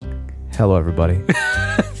Hello, everybody.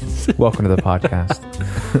 Welcome to the podcast.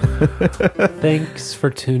 Thanks for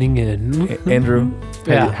tuning in. Andrew,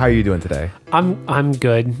 Yeah. how are you doing today? I'm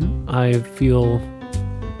good. I feel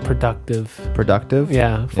productive. Productive?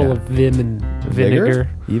 Yeah, full of vim and Vigor? vinegar.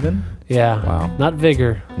 Even? Yeah. Wow. Not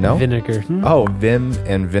vigor. No? Vinegar. Oh, vim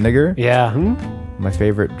and vinegar? Yeah. My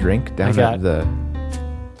favorite drink down got- at the...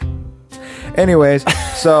 Anyways,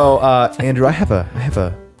 so, Andrew, I have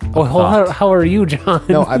a Oh, thought. how are you, John?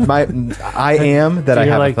 No, I am that So I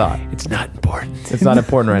you're have like, a thought. It's not important. It's not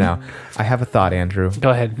important right now. I have a thought, Andrew. Go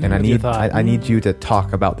ahead. And What's your thought? I need you to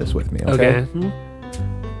talk about this with me, okay?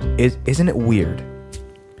 Isn't it weird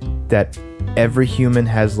that every human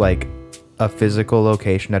has like a physical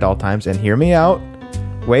location at all times? And hear me out.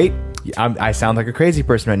 Wait, I sound like a crazy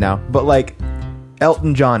person right now, but like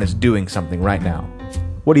Elton John is doing something right now.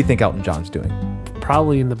 What do you think Elton John's doing?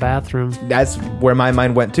 Probably in the bathroom. That's where my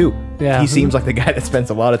mind went too. Yeah. He seems like the guy that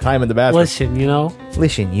spends a lot of time in the bathroom. Listen,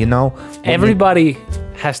 everybody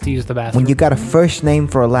has to use the bathroom. when you got a first name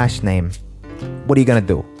for a last name, what are you gonna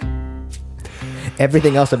do?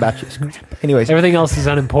 Everything else about you is crap. Anyways, Everything else is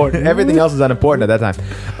unimportant. everything else is unimportant at that time.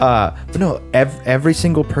 But no, every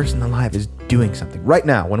single person alive is doing something right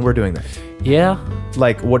now when we're doing this. Yeah.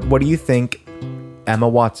 Like, what do you think Emma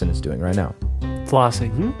Watson is doing right now?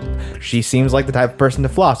 Flossing. She seems like the type of person to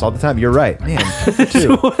floss all the time. You're right, man.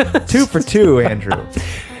 2 for 2. 2 for 2, Andrew.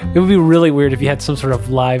 It would be really weird if you had some sort of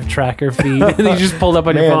live tracker feed and you just pulled up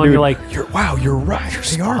on your Man, phone. dude, You're like, you're right. They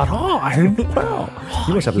spot on. Wow.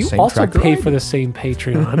 You must have the You same also tracker pay ID. for the same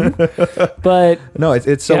Patreon. But No,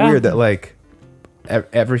 it's so Yeah. weird that like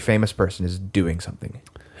every famous person is doing something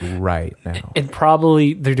right now. and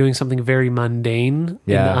probably they're doing something very mundane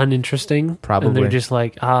Yeah. and uninteresting. Probably. And they're just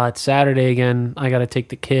like, it's Saturday again. I got to take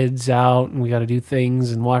the kids out and we got to do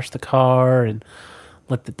things and wash the car and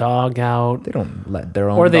let the dog out. They don't let their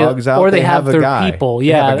own Or they, dogs out. or they have a their guy. people.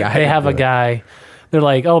 Yeah, They have a guy. They're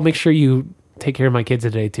like, make sure you take care of my kids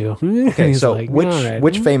today too. Okay, so like, which "All right."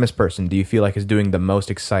 which famous person do you feel like is doing the most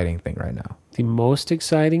exciting thing right now? The most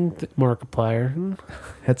exciting Markiplier.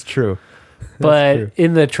 That's true. But true.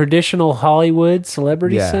 in the traditional Hollywood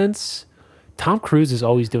celebrity Yeah. sense, Tom Cruise is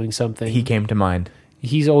always doing something. He came to mind.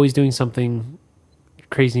 He's always doing something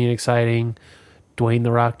crazy and exciting. Dwayne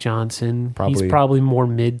 "The Rock" Johnson. He's probably more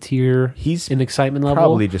mid-tier. He's in excitement level.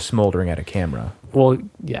 Probably just smoldering at a camera. Well,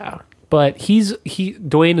 yeah. But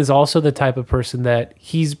Dwayne is also the type of person that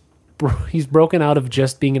he's broken out of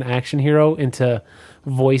just being an action hero into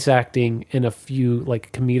voice acting in a few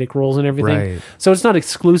like comedic roles and everything. Right. So it's not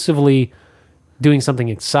exclusively doing something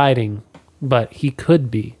exciting, but he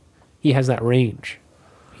could be. He has that range.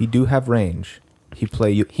 He do have range. He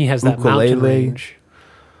play He has that mountain ukulele. range.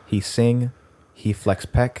 He sing. He flex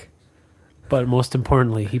peck. But most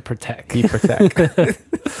importantly, he protect. He protect.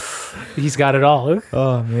 He's got it all.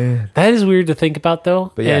 Oh man. That is weird to think about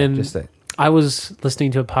though. But yeah, and just say. I was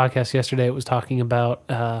listening to a podcast yesterday. It was talking about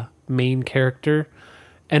main character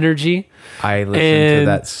energy. I listened to And-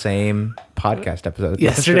 that same podcast episode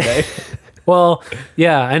Yesterday. Well,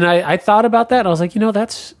 yeah, and I thought about that. And I was like,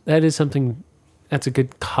 that is something that's a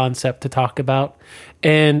good concept to talk about,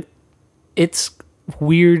 and it's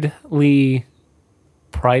weirdly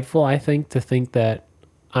prideful, I think, to think that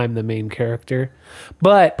I'm the main character.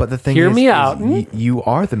 But But the thing hear is, me out. You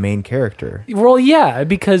are the main character. Well, yeah,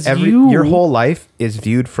 because Your whole life is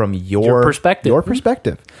viewed from your perspective. Your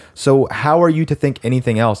perspective. So how are you to think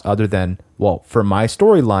anything else other than, well, for my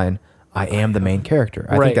storyline, I am the main character.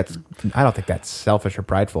 I Right. don't think that's selfish or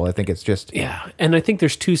prideful. I think it's just Yeah, and I think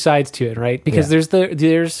there's two sides to it, right? Because Yeah.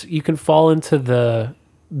 there's you can fall into the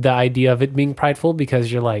idea of it being prideful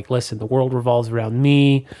because you're like, listen, the world revolves around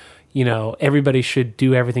me. Everybody should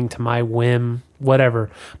do everything to my whim, whatever.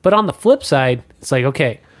 But on the flip side, it's like,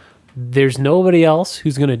 okay, there's nobody else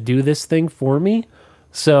who's going to do this thing for me.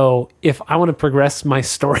 So if I want to progress my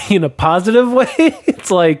story in a positive way,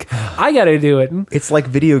 it's like, I got to do it. it's like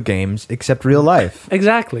video games except real life.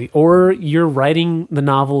 Exactly. Or you're writing the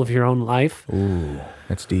novel of your own life. Ooh,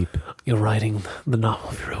 that's deep. You're writing the novel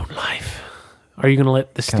of your own life. Are you going to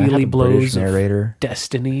let the Can I have steely a British blows of narrator?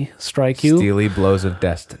 destiny strike you? Steely blows of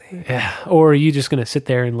destiny. Yeah. Or are you just going to sit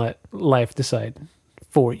there and let life decide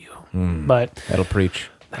for you? But That'll preach.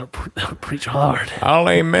 that'll preach hard. I'll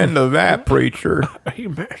amen to that, preacher.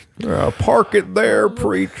 Amen. Park it there,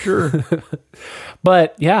 preacher.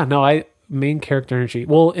 But yeah, no, main character energy.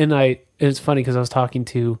 Well, and it's funny because I was talking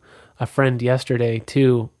to a friend yesterday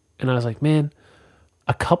too, and I was like, man,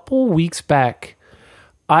 a couple weeks back,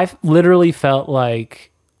 I literally felt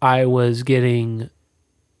like I was getting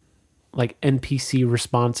like NPC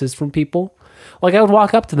responses from people. Like I would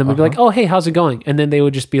walk up to them and be like, "Oh, hey, how's it going?" And then they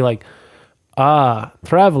would just be like,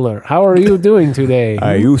 traveler, how are you doing today?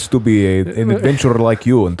 I used to be an adventurer like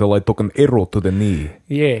you until I took an arrow to the knee.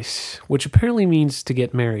 Yes, which apparently means to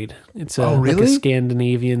get married. It's like a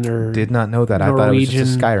Scandinavian or did not know that. Norwegian. I thought it was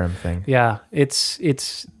just a Skyrim thing. Yeah,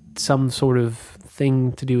 it's some sort of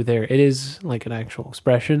thing to do there. It is like an actual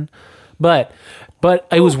expression, but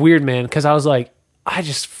it was weird, man, because I was like, I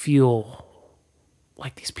just feel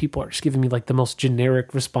like these people are just giving me like the most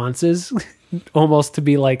generic responses, almost to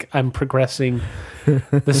be like I'm progressing the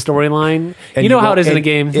storyline. You know how it is in a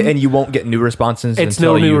game, and you won't get new responses. It's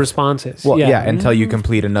no new responses. Well, yeah, until you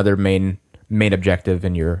complete another main objective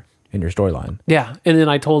in your storyline. Yeah, and then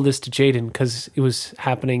I told this to Jaden because it was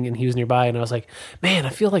happening and he was nearby, and I was like, "Man, I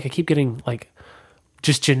feel like I keep getting like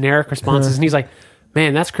just generic responses," and he's like,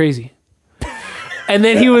 "Man, that's crazy." And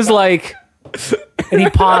then he was like. And he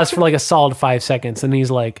paused for like a solid 5 seconds, and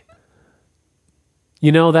he's like,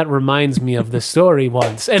 "You know, that reminds me of the story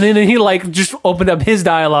once." And then he like just opened up his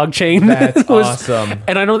dialogue chain. That's awesome.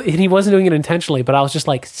 And and he wasn't doing it intentionally, but I was just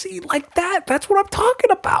like, "See, like that's what I'm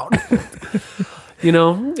talking about." You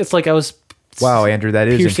know, it's like I was. Wow, Andrew, that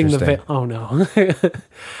is piercing interesting. Oh no.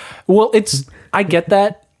 Well, I get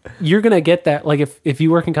that. You're gonna get that. Like if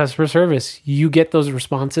you work in customer service, you get those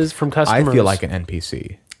responses from customers. I feel like an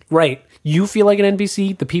NPC. Right. You feel like an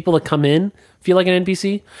NPC. The people that come in feel like an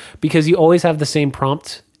NPC because you always have the same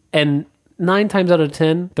prompt. And 9 times out of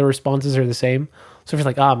 10, the responses are the same. So if you're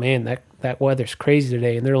like, "Oh man, that weather's crazy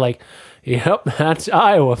today," and they're like, "Yep, that's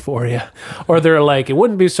Iowa for you," or they're like, "It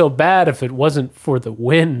wouldn't be so bad if it wasn't for the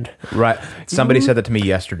wind." Right. Somebody said that to me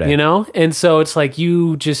yesterday. You know? And so it's like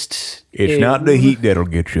you just... It's not the heat that'll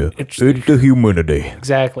get you. It's the humidity.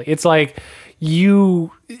 Exactly. It's like...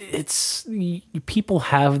 people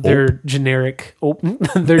have their generic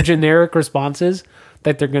responses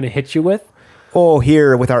that they're going to hit you with. Oh,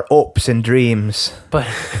 here with our hopes and dreams. But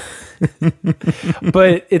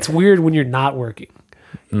it's weird when you're not working.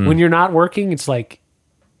 When you're not working, it's like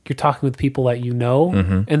you're talking with people that you know,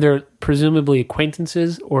 and they're presumably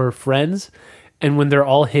acquaintances or friends. And when they're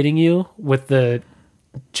all hitting you with the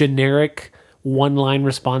generic one-line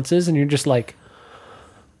responses, and you're just like,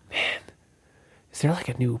 "Man, is there like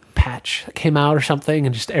a new patch that came out or something,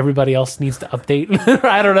 and just everybody else needs to update?"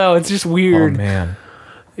 I don't know. It's just weird. Oh man,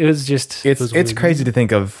 it was just it's crazy to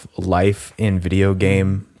think of life in video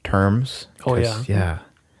game terms. Oh yeah, yeah.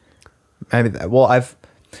 I mean, well,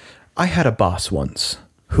 I had a boss once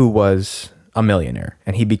who was a millionaire,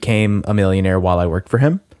 and he became a millionaire while I worked for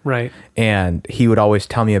him. Right, and he would always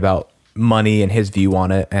tell me about money and his view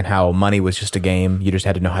on it, and how money was just a game. You just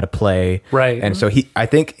had to know how to play. Right. And so I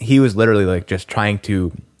think he was literally like just trying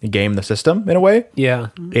to game the system in a way. Yeah.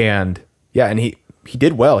 And he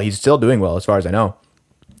did well. He's still doing well as far as I know.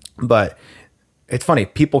 But it's funny,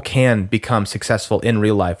 people can become successful in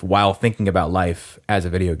real life while thinking about life as a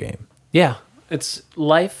video game. Yeah. It's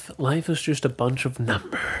life is just a bunch of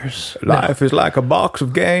numbers. Life is like a box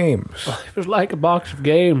of games. Life is like a box of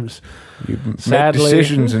games. You make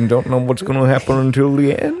decisions and don't know what's going to happen until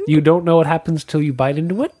the end. You don't know what happens till you bite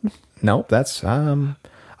into it? No, that's I don't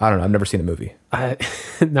know. I've never seen the movie.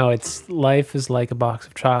 No, it's life is like a box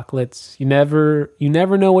of chocolates. You never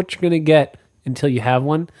know what you're going to get until you have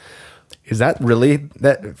one. Is that really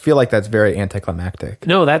that? I feel like that's very anticlimactic.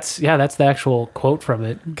 No, that's the actual quote from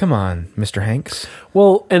it. Come on, Mr. Hanks.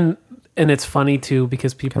 Well, and it's funny too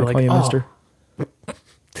because people are like, "Oh, Mister."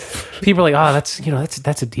 People are like, "Oh,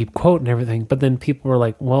 that's a deep quote and everything." But then people were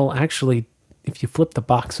like, "Well, actually, if you flip the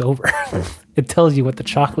box over, it tells you what the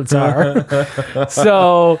chocolates are."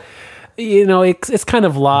 So, it's kind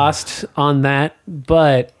of lost on that,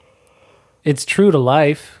 but it's true to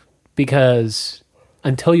life because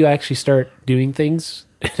until you actually start doing things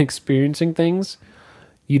and experiencing things,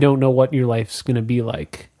 you don't know what your life's going to be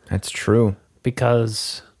like. That's true.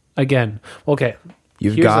 Because, again, okay.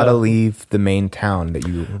 You've got to leave the main town that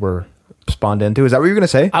you were spawned into. Is that what you were going to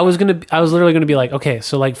say? I was literally going to be like, okay,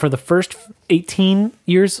 so like for the first 18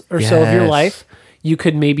 years or so of your life, you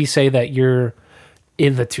could maybe say that you're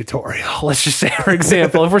in the tutorial. Let's just say, for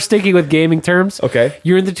example, if we're sticking with gaming terms, okay,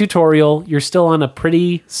 you're in the tutorial, you're still on a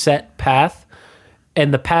pretty set path.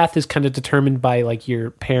 And the path is kind of determined by like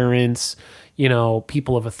your parents,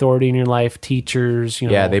 people of authority in your life, teachers,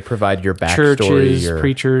 they provide your backstory, churches,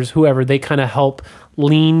 preachers, whoever. They kind of help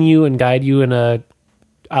lean you and guide you in a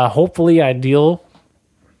hopefully ideal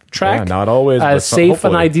track. Yeah, not always, a but safe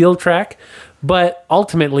hopefully. and ideal track. But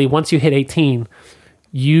ultimately, once you hit 18,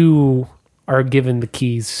 you are given the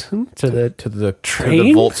keys to the train, to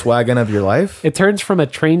the Volkswagen of your life. It turns from a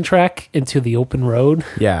train track into the open road.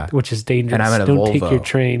 Yeah, which is dangerous. And I'm in a Don't Volvo. take your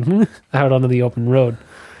train out onto the open road.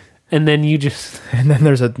 And then you just... And then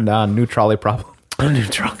there's a new trolley problem. A new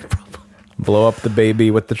trolley problem. Blow up the baby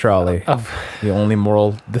with the trolley. The only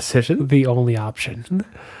moral decision? The only option.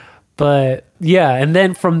 But yeah, and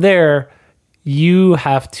then from there, you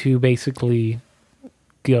have to basically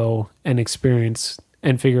go and experience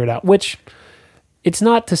and figure it out, which it's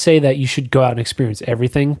not to say that you should go out and experience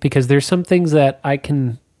everything, because there's some things that I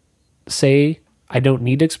can say I don't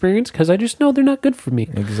need to experience because I just know they're not good for me.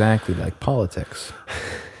 Exactly, like politics.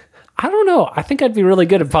 I don't know. I think I'd be really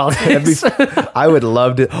good at politics. I would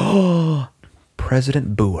love to. Oh,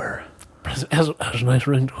 President Boer. Has a nice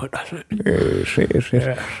ring to it, doesn't it?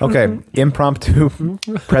 Yes. Okay, impromptu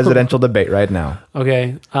presidential debate right now.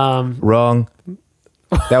 Okay. Wrong.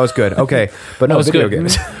 That was good. Okay, but no, video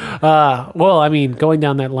games. Well, I mean, going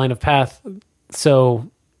down that line of path, so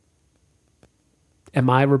am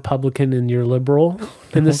I Republican and you're liberal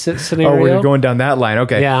in this scenario? Oh, we're going down that line.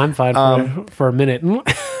 Okay. Yeah, I'm fine for a minute.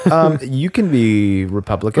 You can be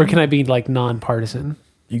Republican. Or can I be like non-partisan?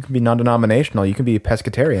 You can be non-denominational. You can be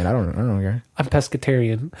pescatarian. I don't care. I'm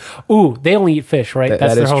pescatarian. Ooh, they only eat fish, right?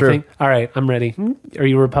 That's their whole thing. All right, I'm ready. Are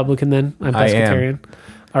you a Republican then? I'm pescatarian. I am.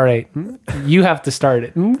 All right, you have to start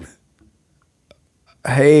it.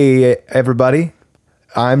 Hey, everybody.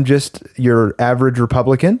 I'm just your average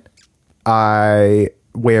Republican. I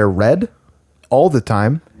wear red all the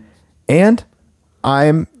time, and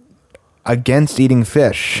I'm against eating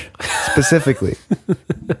fish, specifically.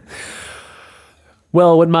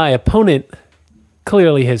 Well, what my opponent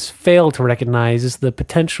clearly has failed to recognize is the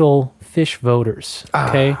potential fish voters.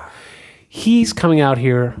 Okay. He's coming out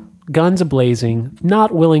here, guns a-blazing,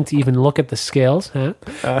 not willing to even look at the scales,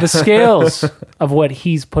 the scales of what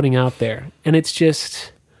he's putting out there. And it's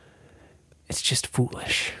just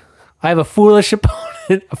foolish. I have a foolish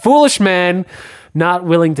opponent, a foolish man, not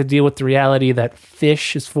willing to deal with the reality that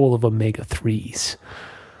fish is full of omega-3s.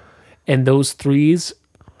 And those 3s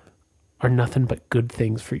are nothing but good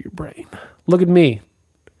things for your brain. Look at me,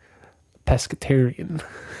 pescatarian.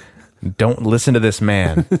 Don't listen to this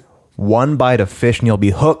man. One bite of fish and you'll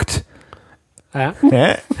be hooked.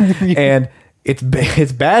 And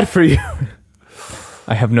it's bad for you.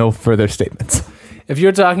 I have no further statements. If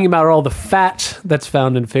you're talking about all the fat that's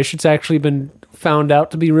found in fish, it's actually been found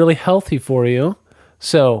out to be really healthy for you.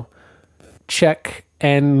 So, check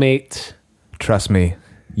and mate. Trust me.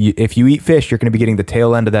 If you eat fish, you're going to be getting the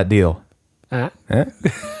tail end of that deal.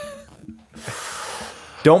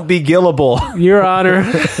 Don't be gillable. Your Honor.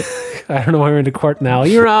 I don't know why we're into court now.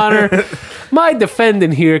 Your Honor, my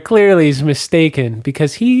defendant here clearly is mistaken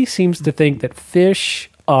because he seems to think that fish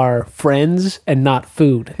are friends and not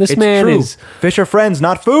food. It's man true. Is fish are friends,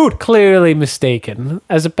 not food. Clearly mistaken.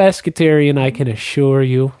 As a pescatarian, I can assure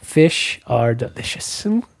you, fish are delicious.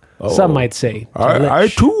 Some might say I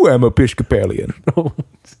too am a pescatarian.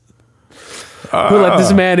 Who let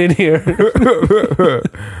this man in here?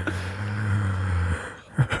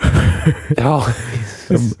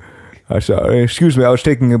 Sorry, excuse me, I was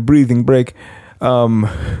taking a breathing break.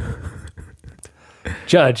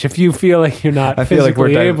 Judge, if you feel like you're not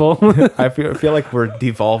physically able. I feel like we're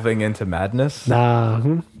devolving into madness. Nah.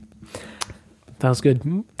 That was good.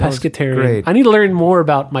 Pescatarian. Great. I need to learn more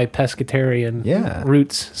about my pescatarian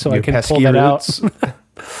roots so I can pull that roots. Out.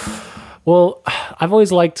 Well, I've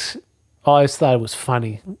always thought it was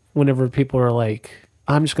funny whenever people are like,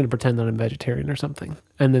 I'm just going to pretend that I'm vegetarian or something.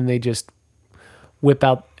 And then they just whip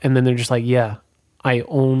out, and then they're just like, yeah, I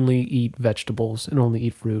only eat vegetables and only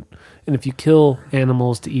eat fruit. And if you kill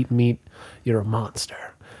animals to eat meat, you're a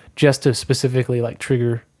monster. Just to specifically like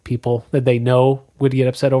trigger people that they know would get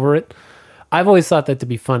upset over it. I've always thought that to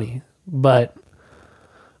be funny, but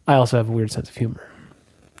I also have a weird sense of humor.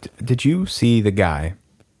 Did you see the guy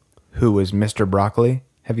who was Mr. Broccoli?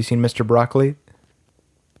 Have you seen Mr. Broccoli?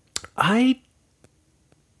 I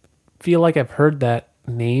feel like I've heard that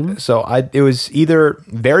name. So it was either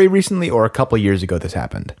very recently or a couple years ago this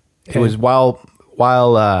happened. Okay. It was while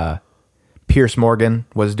Piers Morgan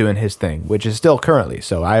was doing his thing, which is still currently.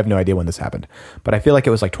 So I have no idea when this happened, but I feel like it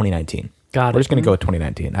was like 2019. We're just going to go with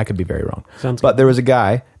 2019. I could be very wrong. But there was a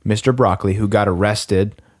guy, Mr. Broccoli, who got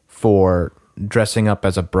arrested for dressing up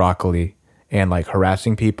as a broccoli and like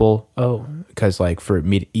harassing people. Oh. Because like for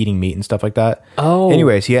eating meat and stuff like that. Oh.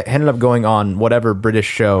 Anyways, he ended up going on whatever British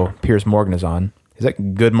show Piers Morgan is on. Is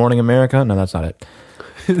that Good Morning America? No, that's not it.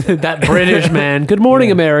 That British man. Good morning,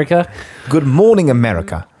 America. Good morning,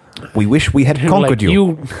 America. We wish we had conquered you.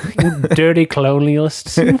 You dirty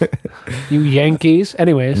colonialists. You Yankees.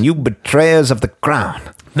 Anyways. You betrayers of the crown.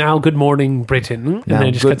 Now, good morning, Britain. And then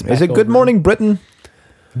it just cuts back is it Good Morning, Britain?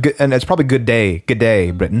 Good, and it's probably Good Day. Good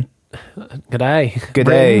day, Britain. Good day. Good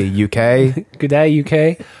day, UK. Good day,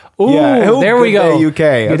 UK. Ooh, there we go. Good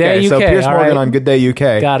Day UK. Good Day So UK, Piers all Morgan right. on Good Day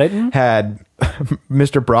UK Got it. had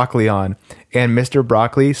Mr. Broccoli on, and Mr.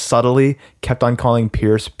 Broccoli subtly kept on calling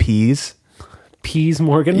Pierce Peas. Piers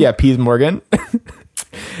Morgan. Yeah, Piers Morgan.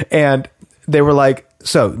 And they were like,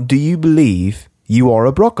 so do you believe you are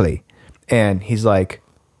a broccoli? And he's like,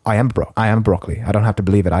 I am a broccoli. I don't have to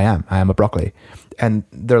believe it. I am a broccoli. And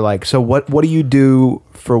they're like, so what do you do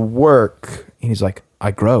for work? And he's like,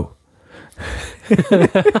 I grow.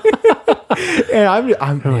 And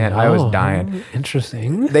I was dying.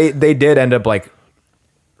 Interesting. They did end up like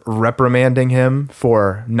reprimanding him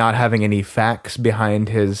for not having any facts behind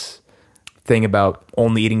his thing about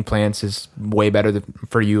only eating plants is way better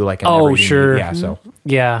for you. Like, sure. Yeah. So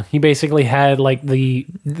Yeah, he basically had like he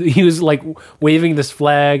was like waving this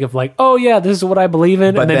flag of like, oh yeah, this is what I believe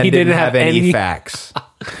in, but and then he didn't have any facts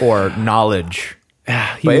or knowledge.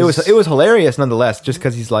 But It was hilarious nonetheless, just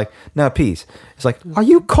because he's like, no, peas. It's like, are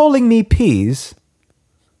you calling me peas?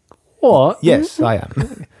 What? Yes, I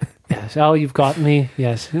am. Yes. Oh, you've got me.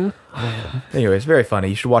 Yes. Anyway, it's very funny.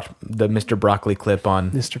 You should watch the Mr. Broccoli clip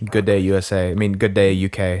on Mr. Good Day USA. I mean, Good Day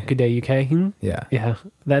UK. Good Day UK. Yeah. Yeah.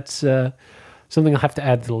 That's something I'll have to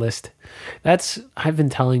add to the list. I've been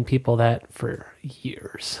telling people that for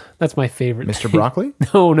years. That's my favorite. Mr. thing. Broccoli?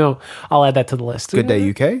 No. I'll add that to the list. Good Day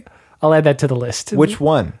UK? I'll add that to the list. Which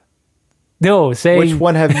one? No, saying Which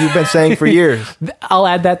one have you been saying for years? I'll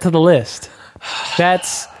add that to the list.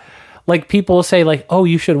 That's like people say like, oh,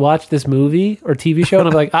 you should watch this movie or TV show. And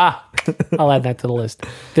I'm like, I'll add that to the list.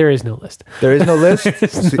 There is no list. There is no list?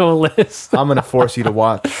 There's no list. I'm going to force you to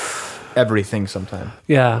watch everything sometime.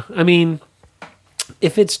 Yeah. I mean,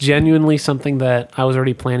 if it's genuinely something that I was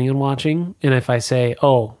already planning on watching, and if I say,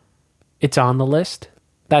 oh, it's on the list,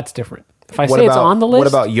 that's different. If I say it's on the list. What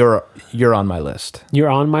about you're on my list? You're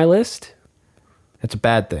on my list? It's a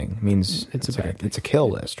bad thing. It means It's a bad thing. It's a kill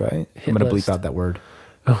list, right? Hit I'm going to list. bleep out that word.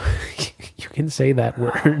 Oh, you can say that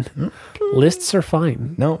word. Lists are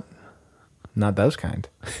fine. No, not those kind.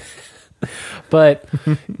 But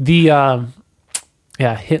the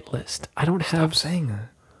hit list. I don't have. Stop saying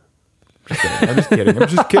that. I'm just kidding. I'm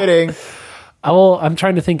just kidding. I'm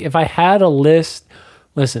trying to think if I had a list.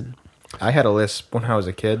 Listen, I had a list when I was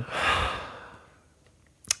a kid.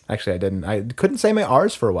 Actually, I didn't. I couldn't say my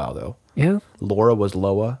R's for a while, though. yeah, Laura was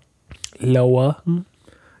Loa. Loa.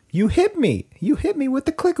 You hit me. You hit me with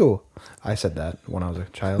the clicker. I said that when I was a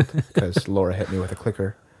child because Laura hit me with a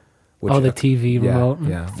clicker. Which, The TV remote.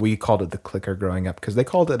 Yeah. We called it the clicker growing up because they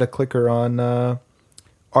called it a clicker on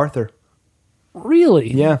Arthur.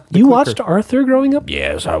 Really? Yeah, the You clicker. watched Arthur growing up?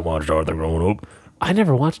 Yes, I watched Arthur growing up. I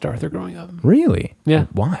never watched Arthur growing up. Really? Yeah.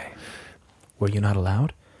 Why? Were you not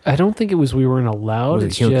allowed? I don't think it was we weren't allowed. Was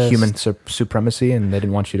It's it just, human supremacy and they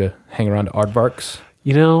didn't want you to hang around aardvarks?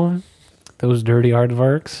 you know, those dirty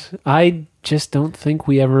aardvarks. I just don't think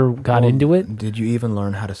we ever got into it. Did you even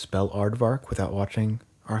learn how to spell aardvark without watching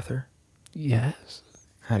Arthur? Yes.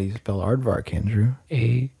 How do you spell aardvark, Andrew?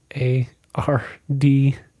 AARDVARK.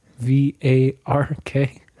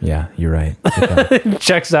 Yeah, you're right.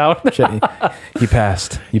 Checks out. You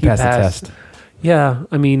passed. You passed the passed. test. Yeah,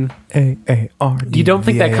 I mean, AARD. you don't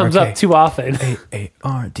think that comes up too often.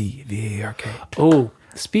 AARDVARK. Oh,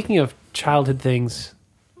 speaking of childhood things,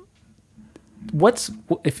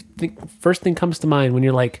 first thing comes to mind when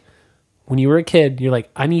you're like, when you were a kid, you're like,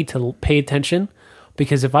 I need to pay attention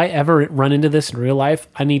because if I ever run into this in real life,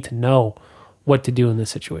 I need to know what to do in this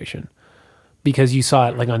situation because you saw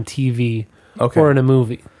it like on TV or in a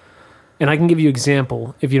movie. And I can give you an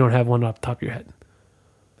example if you don't have one off the top of your head.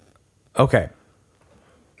 Okay.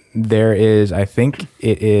 There is, I think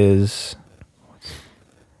it's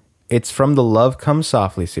from the Love Comes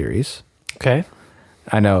Softly series. Okay.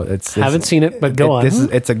 I know Haven't seen it, but go on.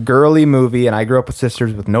 It's a girly movie, and I grew up with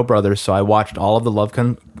sisters with no brothers, so I watched all of the Love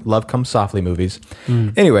Comes Softly movies.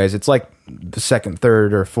 Anyways, it's like the second,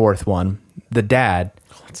 third, or fourth one. The dad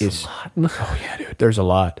is. Oh yeah, dude. There's a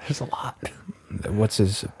lot. There's a lot. What's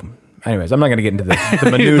his? Anyways, I'm not going to get into the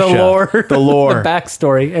minutia, the lore, the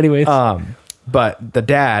backstory. Anyways, but the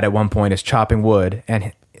dad at one point is chopping wood,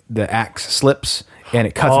 and the axe slips. And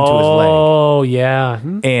it cuts into his leg. Oh, yeah.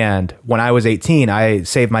 And when I was 18, I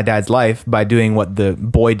saved my dad's life by doing what the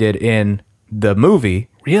boy did in the movie.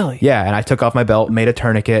 Really? Yeah, and I took off my belt, made a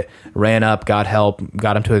tourniquet, ran up, got help,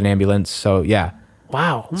 got him to an ambulance. So, yeah.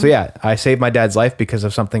 Wow. So, yeah, I saved my dad's life because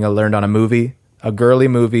of something I learned on a movie, a girly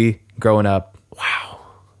movie growing up. Wow.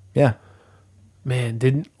 Yeah.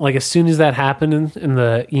 Man, as soon as that happened and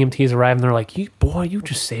the EMTs arrived and they're like, you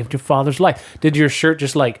just saved your father's life. Did your shirt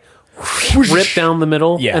just rip down the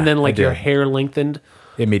middle, Yeah, and then I did. your hair lengthened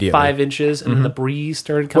Immediately. 5 inches, and then the breeze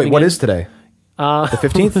started coming. Wait, what in? is today? The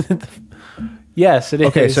 15th? Yes, it is.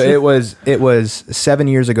 Okay, so it was 7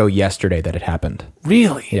 years ago yesterday that it happened.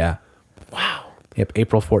 Really? Yeah. Wow. Yep,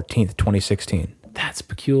 April 14th, 2016. That's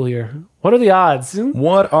peculiar. What are the odds?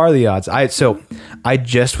 What are the odds? I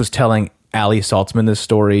just was telling Ali Saltzman this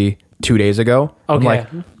story 2 days ago. Okay. I'm like,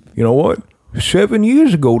 you know what? 7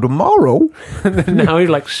 years ago tomorrow. Now you're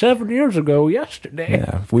like 7 years ago yesterday.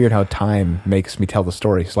 Yeah, weird how time makes me tell the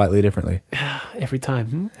story slightly differently. Every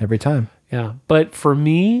time. Every time. Yeah. But for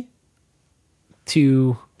me,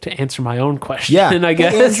 to answer my own question, Yeah. I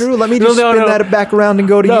guess. Hey, Andrew, let me just spin that back around and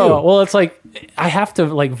go to you. Well, it's like I have to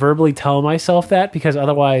like verbally tell myself that because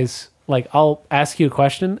otherwise, like I'll ask you a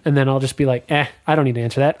question and then I'll just be like, I don't need to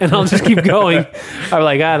answer that, and I'll just keep going. I'm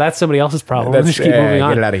like, that's somebody else's problem. Let's just keep moving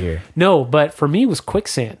on. Get it out of here. No, but for me, it was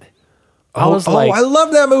quicksand. I I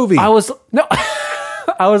love that movie. I was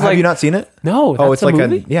Have like, you not seen it? No. It's like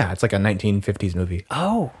movie? it's like a 1950s movie.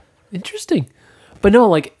 Oh, interesting. But no,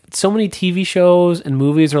 like so many TV shows and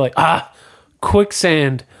movies are like,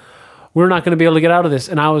 quicksand. We're not going to be able to get out of this.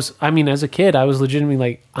 And as a kid, I was legitimately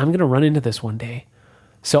like, I'm going to run into this one day.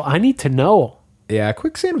 So I need to know. Yeah,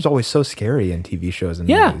 quicksand was always so scary in TV shows and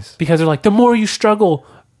movies. Because they're like, the more you struggle,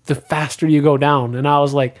 the faster you go down. And I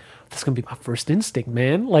was like, that's going to be my first instinct,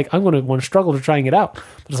 man. Like, I'm going to want to struggle to try and get out.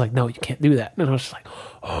 But it's like, no, you can't do that. And I was just like,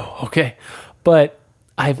 oh, okay. But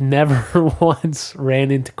I've never once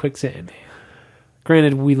ran into quicksand.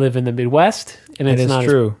 Granted, we live in the Midwest, and it's not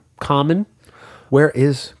true. As common. Where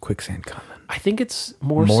is quicksand common? I think it's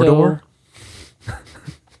more Mordor? so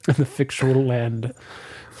in the fictional land.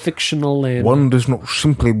 One does not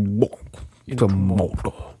simply walk to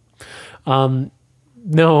Mordor.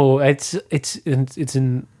 No, it's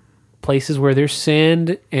in places where there's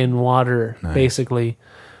sand and water, basically,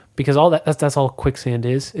 because all that's all quicksand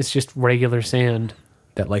is. It's just regular sand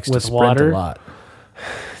that likes with to sprint water. A lot.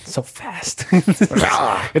 It's so fast.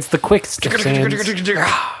 It's the quickest of sands.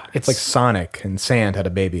 It's like Sonic and sand had a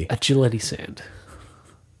baby. Agility sand.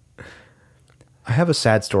 I have a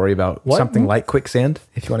sad story about something like quicksand,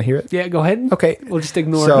 if you want to hear it. Yeah, go ahead. Okay. We'll just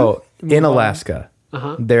ignore it. So, in Alaska,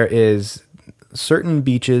 there is certain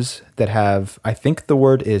beaches that have, I think the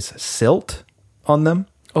word is silt on them.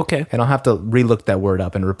 Okay. And I'll have to relook that word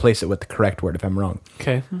up and replace it with the correct word if I'm wrong.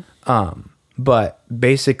 Okay. But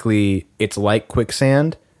basically, it's like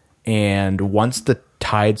quicksand, and once the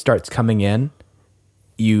tide starts coming in,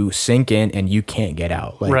 you sink in and you can't get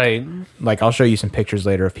out. Like, right. Like, I'll show you some pictures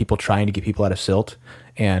later of people trying to get people out of silt,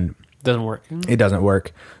 and doesn't work. It doesn't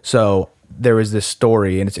work. So there was this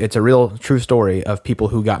story, and it's a real true story of people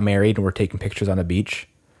who got married and were taking pictures on a beach,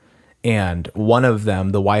 and one of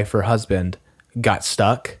them, the wife or husband, got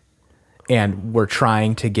stuck and were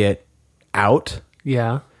trying to get out.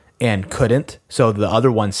 Yeah. And couldn't. So the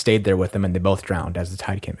other one stayed there with them, and they both drowned as the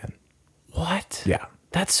tide came in. What? Yeah.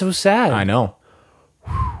 That's so sad. I know.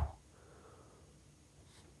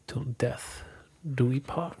 Till death do we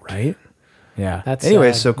part. Right? Yeah. That's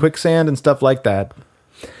anyway, sad. so quicksand and stuff like that.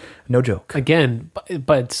 No joke. Again,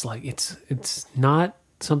 but it's like it's not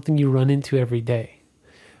something you run into every day.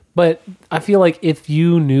 But I feel like if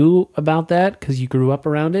you knew about that because you grew up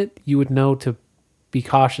around it, you would know to be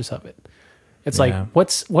cautious of it. It's like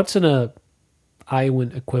what's in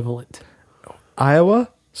Iowan equivalent? Iowa,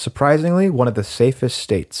 surprisingly, one of the safest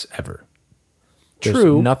states ever. There's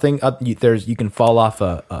True. Nothing up. You can fall off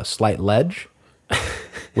a slight ledge.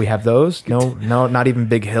 We have those. No, not even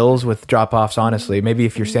big hills with drop offs. Honestly, maybe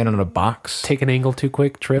if you're standing on a box, take an angle too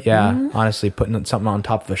quick, trip. Yeah, honestly, putting something on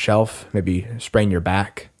top of a shelf, maybe sprain your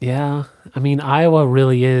back. Yeah, I mean Iowa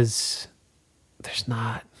really is. There's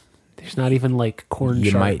not even like corn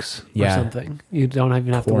sharks or something. You don't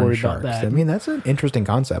even have to worry about that. I mean, that's an interesting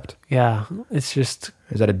concept. Yeah, it's just.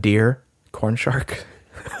 Is that a deer? Corn shark?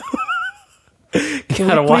 You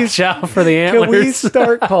gotta watch out for the antlers. Can we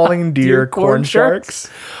start calling deer corn sharks?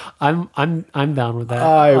 I'm down with that.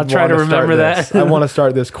 I'll try to remember that. I want to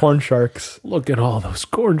start this corn sharks. Look at all those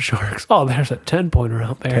corn sharks. Oh, there's a 10-pointer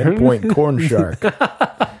out there. 10-point corn shark.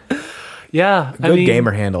 Yeah. Good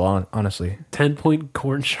gamer handle, honestly. 10-point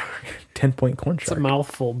corn shark. 10-point corn shark. It's a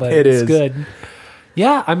mouthful, but it's good.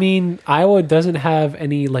 Yeah, I mean, Iowa doesn't have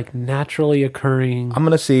any like naturally occurring. I'm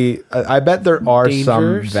gonna see. I bet there are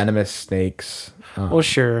some venomous snakes. Well,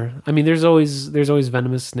 sure. I mean, there's always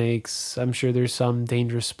venomous snakes. I'm sure there's some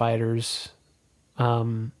dangerous spiders.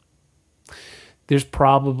 There's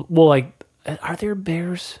probably are there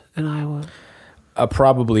bears in Iowa?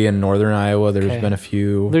 Probably in northern Iowa. There's been a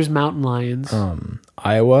few. There's mountain lions.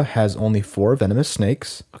 Iowa has only 4 venomous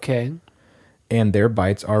snakes. Okay. And their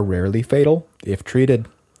bites are rarely fatal if treated.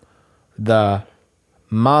 The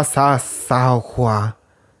Massasoit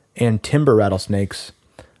and timber rattlesnakes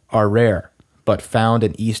are rare, but found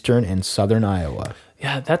in eastern and southern Iowa.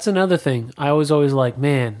 Yeah, that's another thing. I was always like,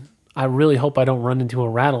 man, I really hope I don't run into a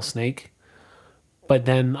rattlesnake. But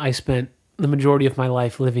then I spent the majority of my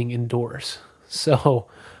life living indoors. So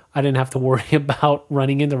I didn't have to worry about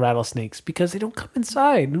running into rattlesnakes because they don't come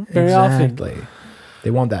inside very often.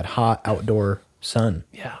 They want that hot outdoor sun.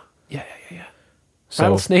 Yeah. So,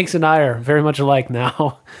 Rattlesnakes and I are very much alike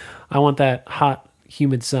now. I want that hot,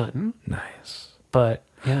 humid sun. Nice. But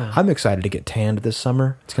yeah. I'm excited to get tanned this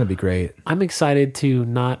summer. It's going to be great. I'm excited to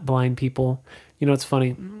not blind people. You know, it's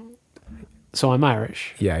funny. So I'm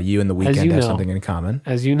Irish. Yeah, you and the weekend have something in common.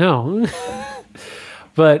 As you know.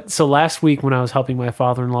 But so last week when I was helping my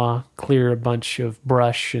father-in-law clear a bunch of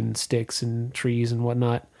brush and sticks and trees and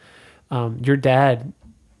whatnot, your dad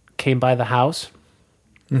came by the house,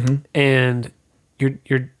 and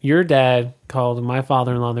your dad called my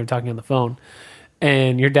father-in-law, and they're talking on the phone,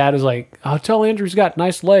 and your dad was like, "Oh, tell Andrew he's got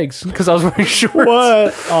nice legs," because I was wearing shorts.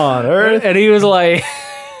 What on earth? And he was like,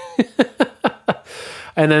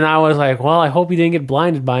 and then I was like, "Well, I hope he didn't get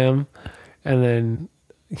blinded by him," and then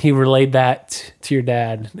he relayed that to your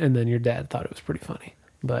dad, and then your dad thought it was pretty funny.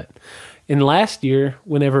 But in last year,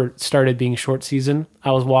 whenever it started being short season,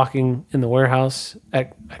 I was walking in the warehouse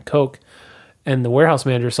at Coke, and the warehouse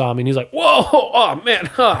manager saw me, and he's like, "Whoa, oh man,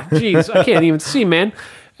 oh, jeez, I can't even see, man."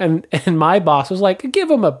 And my boss was like, "Give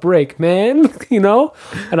him a break, man," you know?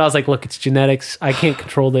 And I was like, "Look, it's genetics. I can't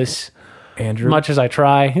control this, Andrew, much as I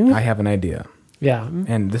try." I have an idea. Yeah.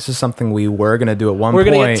 And this is something we were going to do at one We're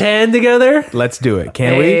point. going to get tan together? Let's do it.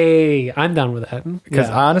 Can we? Hey, I'm down with that. Because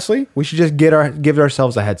honestly, we should just give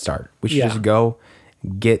ourselves a head start. We should just go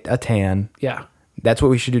get a tan. Yeah. That's what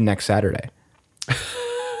we should do next Saturday.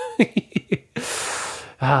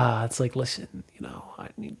 It's like, listen, you know, I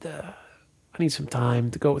need some time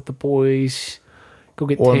to go with the boys, go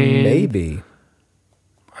get Or tan. maybe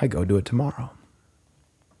I go do it tomorrow.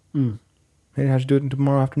 Maybe I should do it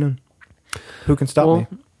tomorrow afternoon. Who can stop me?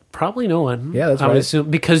 Probably no one. Yeah, that's I would right. assume,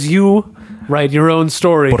 because you write your own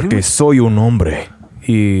story. Porque soy un hombre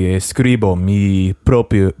y escribo mi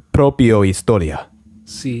propio historia.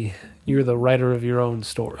 See, you're the writer of your own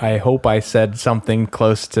story. I hope I said something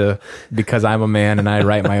close to because I'm a man and I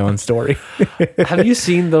write my own story. Have you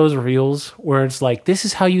seen those reels where it's like, this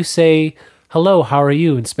is how you say, "Hello, how are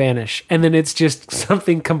you?" in Spanish, and then it's just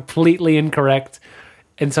something completely incorrect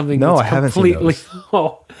and something No, that's I haven't seen completely...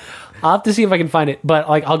 those. I'll have to see if I can find it, but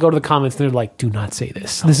like I'll go to the comments and they're like, "Do not say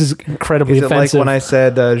this. This is incredibly Is it offensive." like when I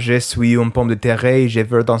said, je suis une pomme de terre et je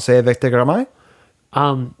veux danser avec ta grand-mère?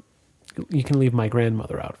 You can leave my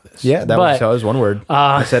grandmother out of this. Yeah, that was one word.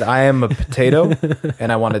 I said, I am a potato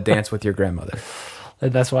and I want to dance with your grandmother.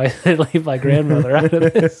 That's why I said leave my grandmother out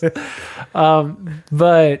of this.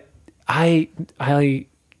 But I've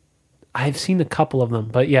seen a couple of them,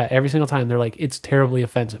 but yeah, every single time they're like, "It's terribly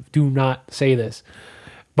offensive. Do not say this."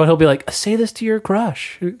 But he'll be like, "Say this to your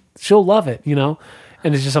crush. She'll love it," you know?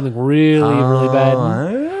 And it's just something really, really bad.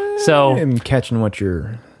 So I'm catching what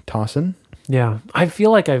you're tossing. yeah, I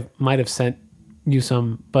feel like I might have sent you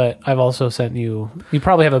some, but I've also sent you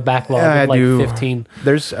probably have a backlog of like 15.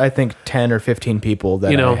 There's, I think, 10 or 15 people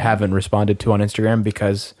that I haven't responded to on Instagram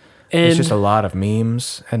because it's just a lot of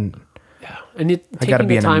memes. And yeah, and I got to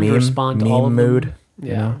be in a meme mood. Yeah.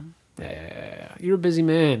 You know? Yeah. You're a busy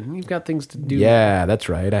man. You've got things to do. Yeah, that's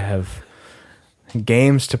right. I have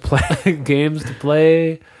games to play. Games to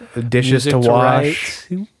play. Dishes to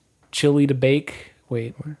wash. Write, chili to bake.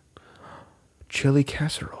 Wait. Chili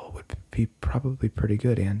casserole would be probably pretty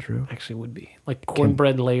good, Andrew. Actually would be. Like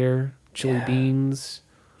cornbread layer, chili beans.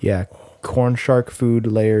 Yeah, corn shark food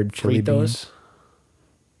layered chili beans.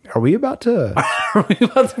 Are we about to... Are we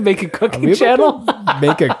about to make a cooking channel?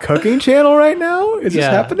 Make a cooking channel right now? Is this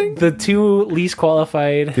happening? The two least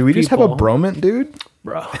qualified Do we just have a bromant, dude?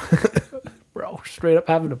 Bro, straight up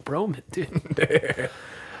having a bromant, dude.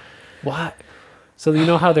 What? So you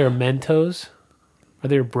know how there are Mentos? Are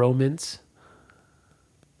there bromants?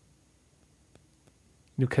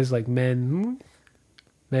 Because like Mentos,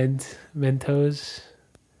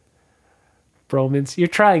 bromants. You're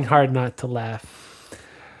trying hard not to laugh.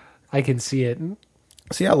 I can see it.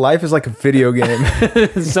 See how life is like a video game.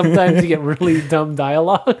 Sometimes you get really dumb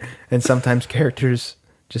dialogue. And sometimes characters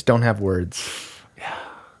just don't have words. Yeah,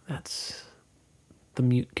 that's the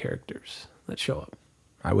mute characters that show up.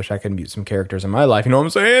 I wish I could mute some characters in my life. You know what I'm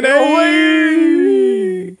saying?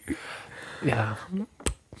 Hey! Yeah. Me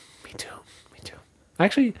too.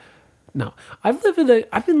 Actually, no. I've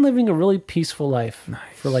been living a really peaceful life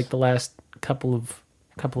for like the last couple of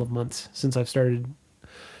months since I've started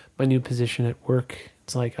my new position at work.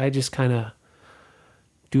 It's like I just kind of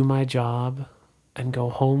do my job, and go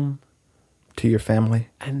home To your family,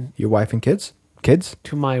 and your wife and kids? Kids?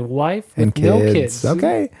 to my wife And with no kids. kids.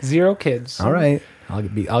 Okay. 0 kids. All right. I'll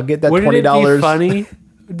get that Wouldn't $20 it be funny,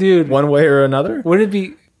 dude? one way or another. Wouldn't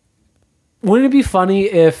it be funny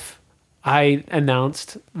if I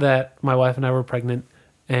announced that my wife and I were pregnant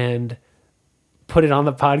and put it on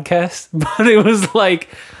the podcast, but it was like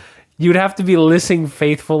you'd have to be listening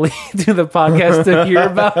faithfully to the podcast to hear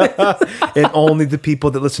about it. And only the people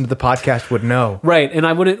that listen to the podcast would know. Right. And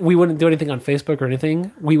we wouldn't do anything on Facebook or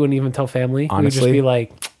anything. We wouldn't even tell family. Honestly. We would just be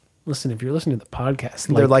like, listen, if you're listening to the podcast,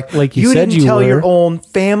 They're like you said didn't you tell were. your own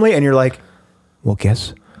family, and you're like, well,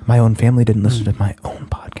 guess my own family didn't listen to my own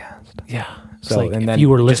podcast. Yeah. So, So like, and if then you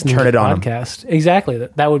were just listening turn to it the on 'em. podcast. Exactly.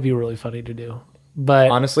 That would be really funny to do. But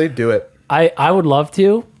Honestly, do it. I would love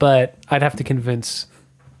to, but I'd have to convince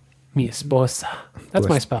mi esposa. That's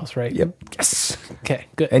my spouse, right? Yep. Yes. Okay,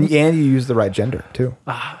 good. And you use the right gender too,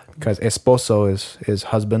 because esposo is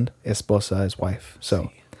husband, esposa is wife. So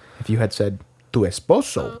if you had said tu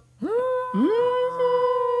esposo,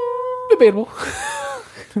 Debatable.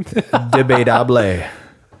 debatable.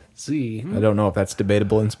 See. I don't know if that's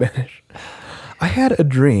debatable in Spanish. I had a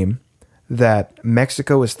dream that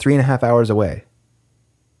Mexico was 3.5 hours away.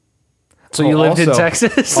 So you lived in also-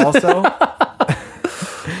 Texas? Also,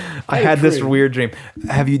 I had this agree. weird dream.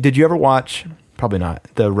 Did you ever watch? Probably not.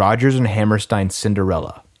 The Rodgers and Hammerstein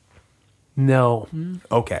Cinderella. No.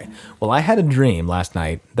 Okay. Well, I had a dream last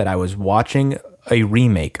night that I was watching a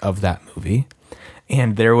remake of that movie,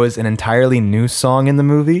 and there was an entirely new song in the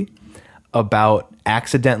movie about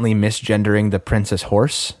accidentally misgendering the princess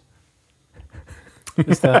horse.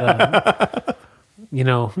 Is that,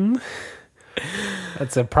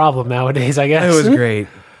 that's a problem nowadays, I guess. It was great.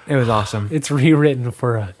 It was awesome. It's rewritten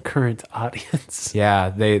for a current audience. Yeah,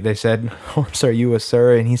 they said, "Horse, are you a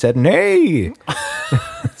sir?" And he said, "Nay."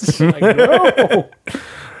 Like, no.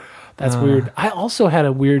 That's weird. I also had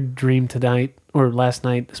a weird dream tonight, or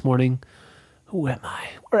this morning. Who am I?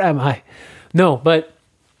 Where am I? No, but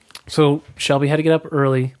so Shelby had to get up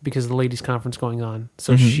early because of the ladies' conference going on.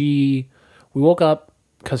 So we woke up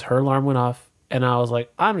because her alarm went off, and I was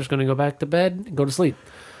like, I'm just going to go back to bed and go to sleep.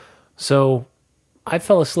 So I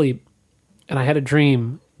fell asleep, and I had a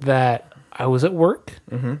dream that I was at work,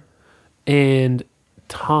 and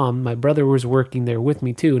Tom, my brother, was working there with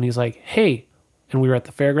me too, and he's like, hey, and we were at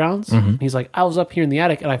the fairgrounds, and he's like, I was up here in the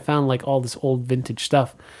attic, and I found like all this old vintage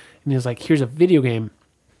stuff, and he was like, here's a video game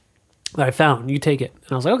that I found, you take it.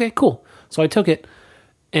 And I was like, okay, cool. So I took it,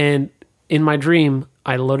 and in my dream,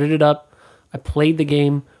 I loaded it up, I played the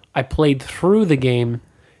game, I played through the game,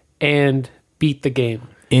 and beat the game.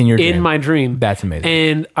 In my dream. That's amazing.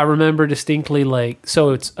 And I remember distinctly,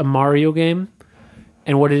 so it's a Mario game,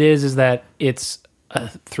 and what it is that it's a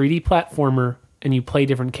 3D platformer, and you play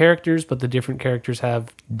different characters, but the different characters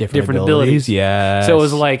have different abilities. Yeah. So it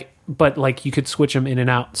was but you could switch them in and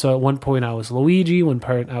out. So at one point I was Luigi, one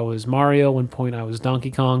point I was Mario, one point I was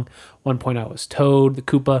Donkey Kong, one point I was Toad, the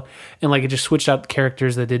Koopa, and it just switched out the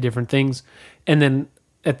characters that did different things. And then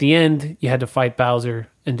at the end, you had to fight Bowser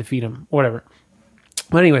and defeat him, whatever.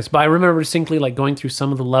 But anyways, I remember distinctly going through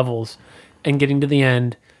some of the levels and getting to the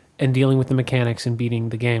end and dealing with the mechanics and beating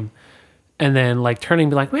the game. And then turning and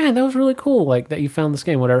be like, man, that was really cool, that you found this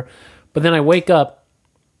game, whatever. But then I wake up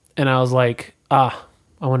and I was like,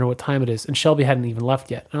 I wonder what time it is. And Shelby hadn't even left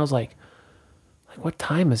yet. And I was like, what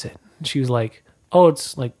time is it? And she was like, oh,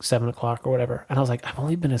 it's 7 o'clock or whatever. And I was like, I've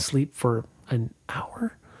only been asleep for an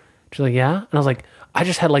hour. She's like, yeah. And I was like, I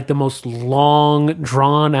just had the most long,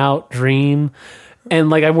 drawn out dream.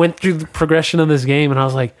 And I went through the progression of this game, and I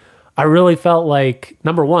was like, I really felt like,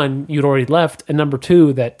 number one, you'd already left, and number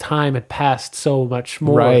two, that time had passed so much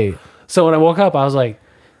more. Right. So when I woke up, I was like,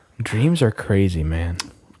 dreams are crazy, man.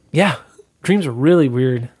 yeah, dreams are really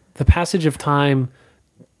weird. The passage of time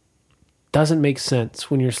doesn't make sense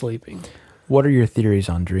when you're sleeping. What are your theories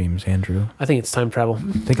on dreams, Andrew? I think it's time travel.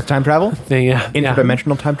 Think it's time travel? Yeah.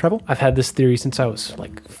 Interdimensional time travel? I've had this theory since I was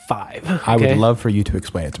 5. I would okay? love for you to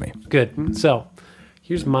explain it to me. Good. So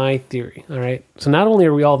here's my theory. All right. So not only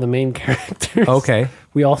are we all the main characters, Okay.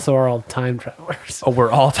 we also are all time travelers. Oh,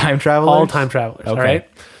 we're all time travelers? All time travelers. Okay. All right.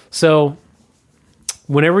 So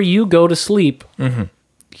whenever you go to sleep,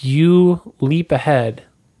 you leap ahead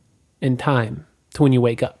in time to when you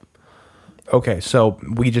wake up. Okay, so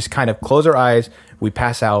we just kind of close our eyes, we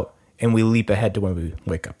pass out, and we leap ahead to when we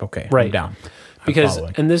wake up. Okay, Right. I'm down. Because,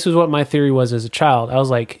 following. and this is what my theory was as a child. I was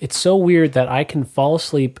like, it's so weird that I can fall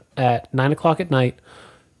asleep at 9 o'clock at night,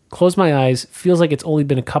 close my eyes, feels like it's only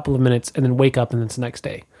been a couple of minutes, and then wake up and it's the next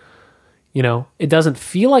day. You know, it doesn't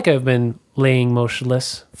feel like I've been laying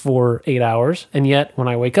motionless for 8 hours. And yet when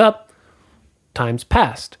I wake up, time's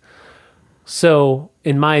passed. So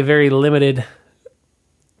in my very limited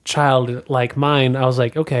childlike mind, I was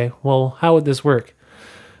like, okay, well, how would this work?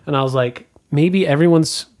 And I was like, maybe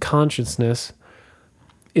everyone's consciousness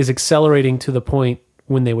is accelerating to the point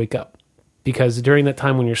when they wake up. Because during that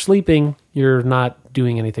time when you're sleeping, you're not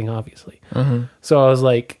doing anything, obviously. Mm-hmm. So I was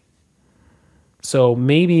like, so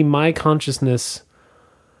maybe my consciousness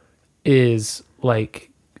is like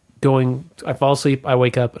going, I fall asleep, I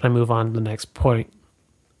wake up, and I move on to the next point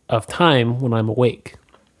of time when I'm awake.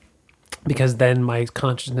 Because then my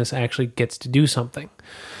consciousness actually gets to do something.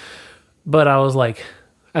 But I was like,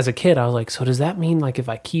 as a kid, I was like, so does that mean like if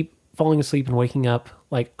I keep falling asleep and waking up,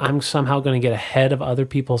 like I'm somehow going to get ahead of other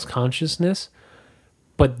people's consciousness?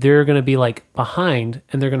 But they're going to be like behind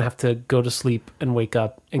and they're going to have to go to sleep and wake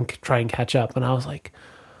up and try and catch up. And I was like,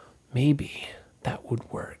 maybe that would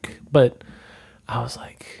work. But I was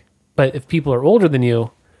like, but if people are older than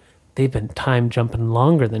you, they've been time jumping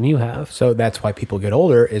longer than you have. So that's why people get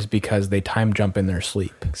older, is because they time jump in their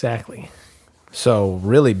sleep. Exactly. So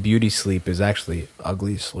really beauty sleep is actually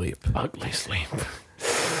ugly sleep. Ugly sleep.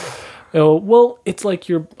 Oh, well, it's like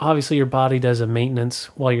obviously your body does a maintenance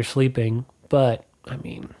while you're sleeping, but I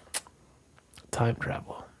mean, time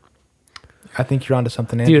travel. I think you're onto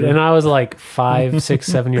something, Andrew. Dude, and I was like 5, 6,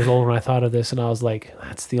 7 years old when I thought of this, and I was like,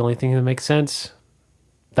 that's the only thing that makes sense.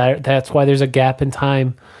 That's why there's a gap in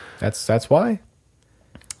time. That's why.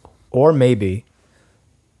 Or maybe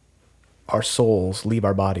our souls leave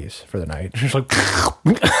our bodies for the night. Just like,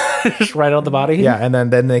 just right on the body. Yeah, and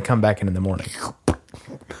then they come back in the morning.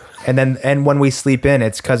 And when we sleep in,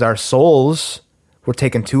 it's because our souls were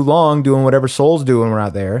taking too long doing whatever souls do when we're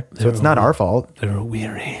out there. So it's not our fault. They're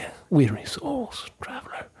weary souls,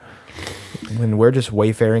 traveler. When we're just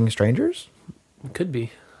wayfaring strangers? Could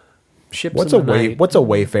be. Ships What's in the night. What's a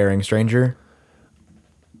wayfaring stranger?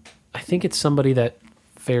 I think it's somebody that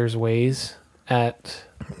fares ways at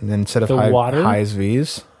Instead of the water? highs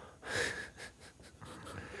V's.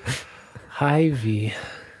 Hy-Vee.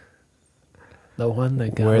 The one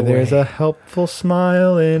that got Where away. there's a helpful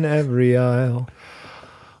smile in every aisle.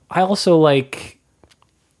 I also like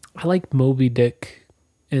Moby Dick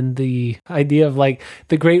and the idea of like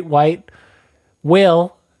the great white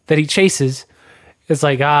whale that he chases. It's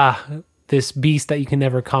like, this beast that you can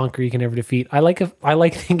never conquer, you can never defeat. I like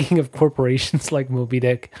thinking of corporations like Moby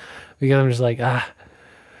Dick, because I'm just like,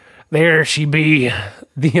 there she be,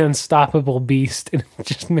 the unstoppable beast, and it's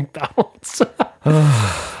just McDonald's.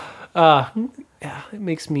 Yeah, it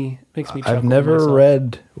makes me chuckle. I've never myself.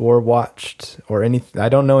 read or watched or anything. I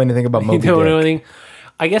don't know anything about Moby Dick. You don't know anything?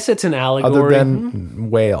 I guess it's an allegory. Other than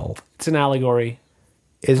whale. It's an allegory.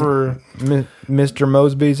 Is Mr.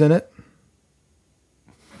 Mosby's in it?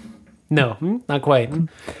 No, not quite.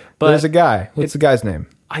 But there's a guy. What's the guy's name?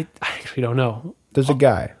 I actually don't know. There's a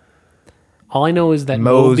guy. All I know is that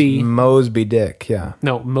Mosby Dick, yeah.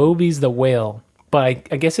 No, Moby's the whale. But I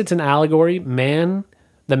guess it's an allegory.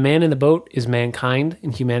 The man in the boat is mankind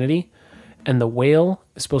and humanity, and the whale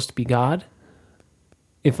is supposed to be God,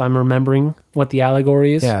 if I'm remembering what the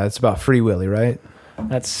allegory is. Yeah, it's about Free Willy, right?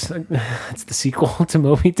 That's the sequel to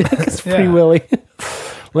Moby Dick. It's Free Yeah. Willy.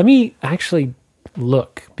 Let me actually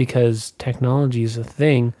look, because technology is a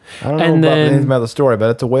thing. I don't know anything about the story,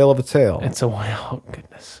 but it's a whale of a tale. It's a whale. Oh,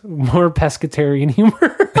 goodness. More pescatarian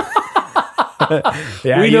humor.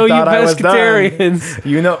 Yeah, we know you pescatarians.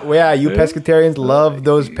 You pescatarians love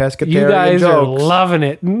those pescatarian You guys jokes. are loving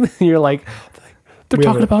it. You're like, they're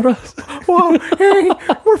talking about us. Whoa, hey,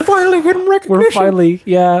 we're finally getting recognition.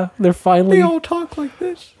 They're finally. They all talk like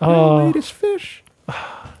this. Oh. The latest fish.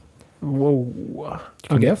 Whoa.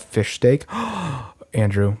 Can you have fish steak?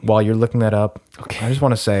 Andrew, while you're looking that up, Okay. I just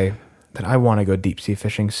want to say that I want to go deep sea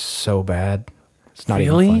fishing so bad. It's not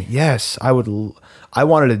Really? even funny. Yes, I would. I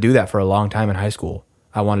wanted to do that for a long time in high school.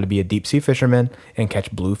 I wanted to be a deep sea fisherman and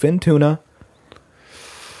catch bluefin tuna.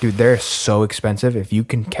 Dude, they're so expensive. If you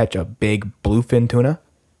can catch a big bluefin tuna,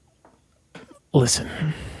 Listen.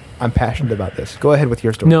 I'm passionate about this. Go ahead with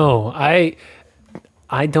your story. No, I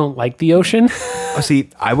don't like the ocean. Oh, see,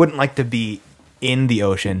 I wouldn't like to be in the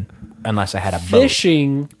ocean unless I had a boat.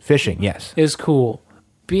 Fishing, yes. is cool.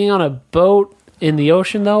 Being on a boat in the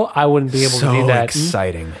ocean, though, I wouldn't be able to do that.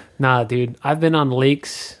 Exciting. Nah, dude. I've been on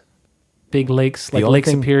lakes, big lakes, The like only Lake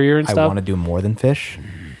thing Superior and I stuff. want to do more than fish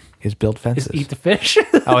is build fences. Is eat the fish.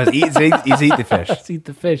 Oh, is eat the fish. Let's eat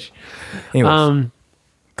the fish. Anyways,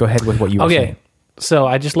 go ahead with what you were saying. So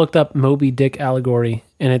I just looked up Moby Dick allegory,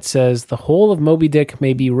 and it says the whole of Moby Dick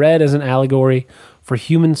may be read as an allegory for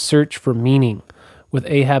human search for meaning, with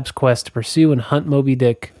Ahab's quest to pursue and hunt Moby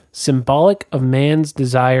Dick, symbolic of man's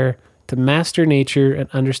desire to master nature and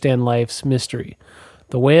understand life's mystery.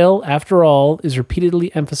 The whale, after all, is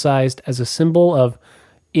repeatedly emphasized as a symbol of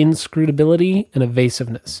inscrutability and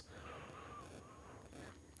evasiveness.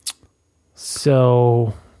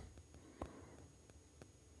 So,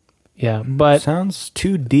 yeah, but sounds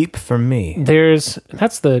too deep for me.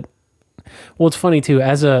 it's funny too,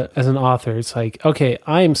 as an author, it's like, okay,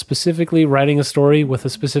 I am specifically writing a story with a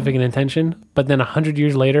specific intention, but then 100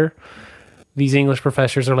 years later, these English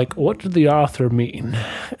professors are like, what did the author mean?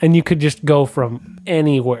 And you could just go from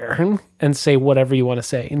anywhere and say whatever you want to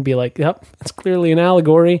say and be like, yep, it's clearly an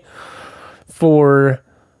allegory for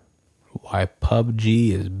why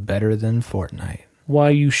PUBG is better than Fortnite. Why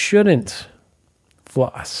you shouldn't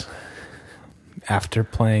floss after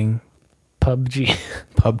playing PUBG.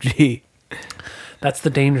 PUBG. That's the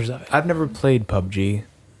dangers of it. I've never played PUBG.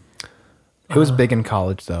 It was big in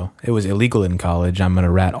college, though. It was illegal in college. I'm going to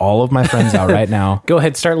rat all of my friends out right now. Go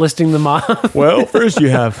ahead, start listing them off. Well, first you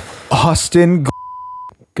have Austin.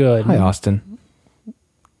 Good. Hi, Austin.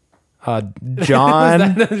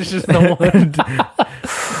 John. That's just the one.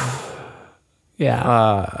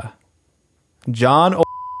 Yeah. John.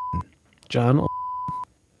 John.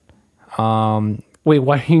 Wait,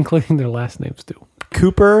 why are you including their last names too?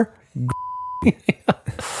 Cooper.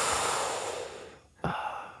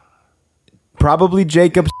 Probably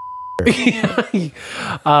Jacob.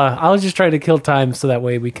 I was just trying to kill time so that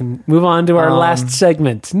way we can move on to our last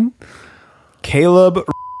segment. Caleb.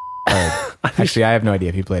 Actually, I have no idea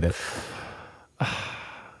if he played it.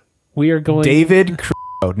 We are going. David.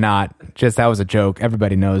 Not just that was a joke.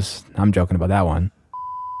 Everybody knows I'm joking about that one.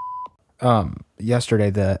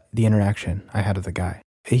 Yesterday the interaction I had with the guy.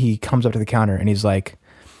 He comes up to the counter and he's like,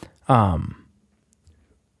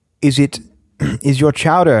 is your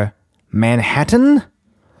chowder Manhattan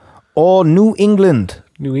or New England?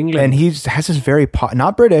 New England. And he has this very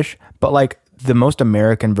not British, but like the most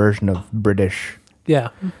American version of British. Yeah.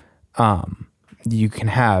 You can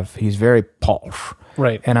have. He's very posh.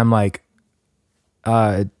 Right. And I'm like,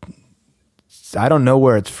 I don't know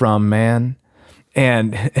where it's from, man.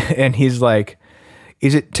 And he's like,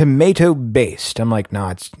 is it tomato based? I'm like, no,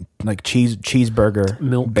 it's like cheeseburger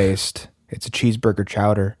milk based. It's a cheeseburger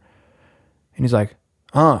chowder. And he's like,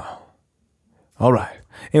 oh, all right.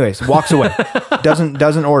 Anyways, walks away.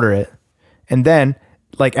 doesn't order it. And then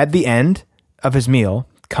like at the end of his meal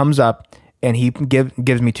comes up and he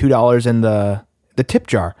gives me $2 in the tip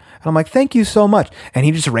jar. And I'm like, thank you so much. And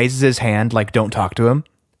he just raises his hand like, don't talk to him.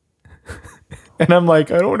 And I'm like,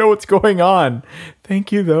 I don't know what's going on.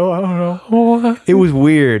 Thank you, though. I don't know. It was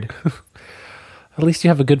weird. At least you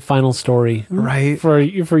have a good final story. Right. For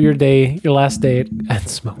your day, your last day at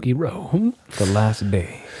Smoky Row. The last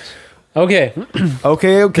day. Okay.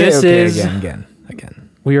 Okay. This is... Again.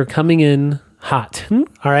 We are coming in hot. All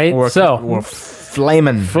right? We're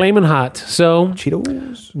flaming. Flaming hot. So...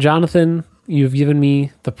 Cheetos. Jonathan, you've given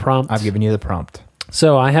me the prompt. I've given you the prompt.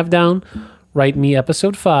 So I have down... Write me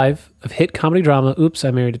episode 5 of hit comedy drama Oops,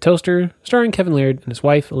 I Married a Toaster, starring Kevin Laird and his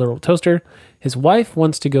wife, a literal toaster. His wife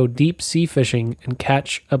wants to go deep sea fishing and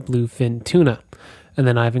catch a bluefin tuna. And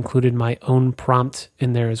then I've included my own prompt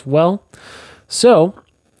in there as well. So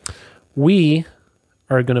we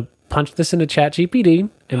are going to punch this into ChatGPT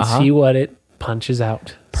and see what it punches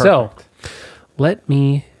out. Perfect. So let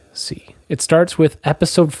me see. It starts with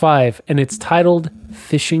episode 5 and it's titled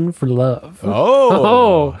Fishing for Love.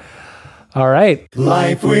 Oh. All right.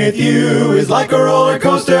 Life with you is like a roller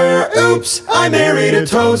coaster. Oops, I married a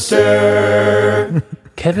toaster.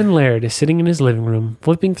 Kevin Laird is sitting in his living room,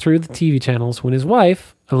 flipping through the TV channels when his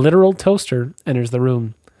wife, a literal toaster, enters the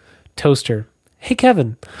room. Toaster. Hey,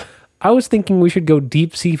 Kevin. I was thinking we should go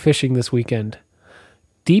deep sea fishing this weekend.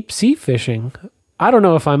 Deep sea fishing? I don't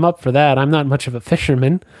know if I'm up for that. I'm not much of a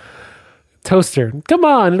fisherman. Toaster. Come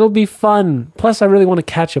on, it'll be fun. Plus, I really want to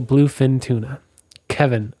catch a bluefin tuna.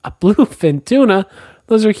 Kevin, a bluefin tuna?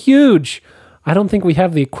 Those are huge. I don't think we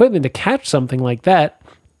have the equipment to catch something like that.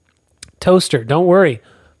 Toaster, don't worry.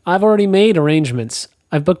 I've already made arrangements.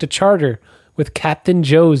 I've booked a charter with Captain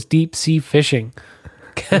Joe's Deep Sea Fishing.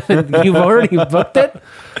 Kevin, you've already booked it?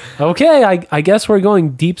 Okay, I guess we're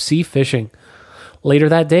going deep sea fishing. Later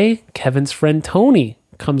that day, Kevin's friend Tony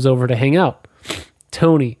comes over to hang out.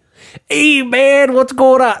 Tony, hey man, what's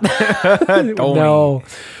going on? No.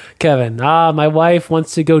 Kevin, my wife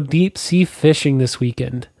wants to go deep sea fishing this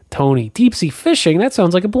weekend. Tony, deep sea fishing? That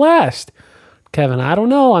sounds like a blast. Kevin, I don't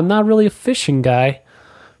know. I'm not really a fishing guy.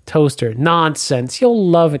 Toaster, nonsense. You'll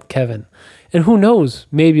love it, Kevin. And who knows,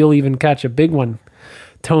 maybe you'll even catch a big one.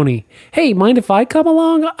 Tony, hey, mind if I come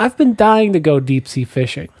along? I've been dying to go deep sea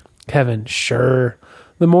fishing. Kevin, sure.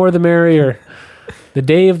 The more the merrier. The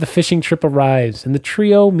day of the fishing trip arrives, and the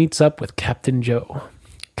trio meets up with Captain Joe.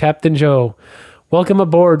 Captain Joe, welcome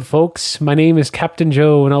aboard, folks. My name is Captain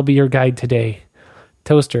Joe, and I'll be your guide today.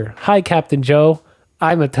 Toaster, hi, Captain Joe.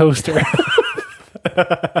 I'm a toaster.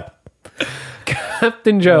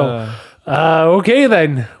 Captain Joe. Okay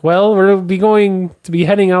then. Well, we'll be going to be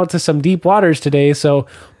heading out to some deep waters today, so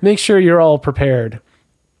make sure you're all prepared.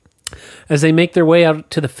 As they make their way out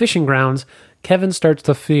to the fishing grounds, Kevin starts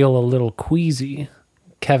to feel a little queasy.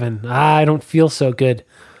 Kevin, I don't feel so good.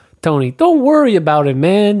 Tony, don't worry about it,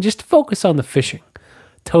 man. Just focus on the fishing.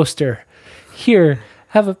 Toaster, here,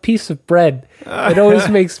 have a piece of bread. It always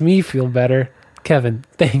makes me feel better. Kevin,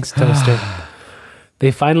 thanks, Toaster.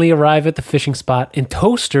 They finally arrive at the fishing spot, and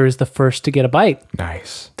Toaster is the first to get a bite.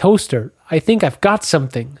 Nice. Toaster, I think I've got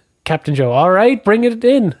something. Captain Joe, all right, bring it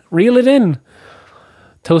in. Reel it in.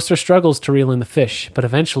 Toaster struggles to reel in the fish, but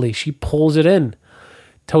eventually she pulls it in.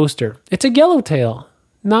 Toaster, it's a yellowtail.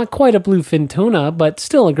 Not quite a bluefin tuna, but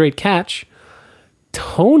still a great catch.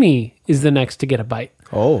 Tony is the next to get a bite.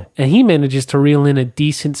 Oh. And he manages to reel in a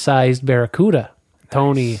decent-sized barracuda.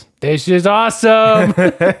 Tony, this is awesome.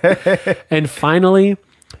 And finally,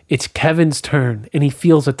 it's Kevin's turn, and he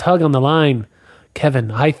feels a tug on the line.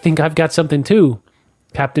 Kevin, I think I've got something too.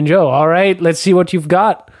 Captain Joe, all right, let's see what you've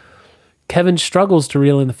got. Kevin struggles to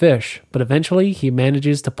reel in the fish, but eventually he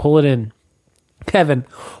manages to pull it in. Kevin,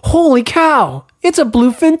 holy cow, it's a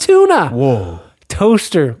bluefin tuna. Whoa.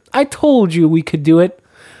 Toaster, I told you we could do it.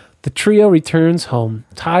 The trio returns home,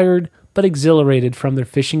 tired but exhilarated from their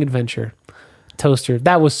fishing adventure. Toaster,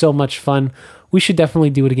 that was so much fun. We should definitely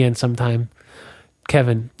do it again sometime.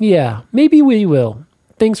 Kevin, yeah, maybe we will.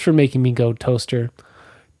 Thanks for making me go, Toaster.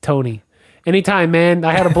 Tony, anytime, man.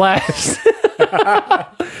 I had a blast.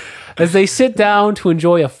 As they sit down to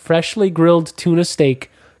enjoy a freshly grilled tuna steak,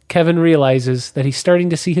 Kevin realizes that he's starting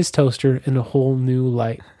to see his toaster in a whole new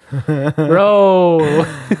light. Bro.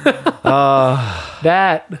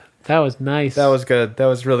 That was nice. That was good. That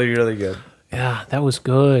was really, really good. Yeah, that was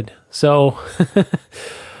good. So,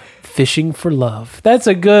 Fishing for Love. That's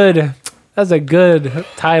a good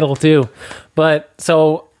title too. But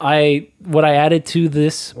so what I added to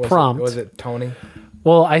this prompt Was it Tony?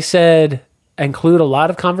 Well, I said include a lot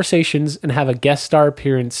of conversations and have a guest star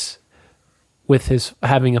appearance with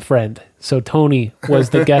having a friend. So Tony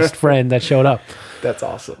was the guest friend that showed up. That's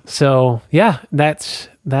awesome. So yeah, that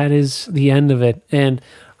is the end of it. And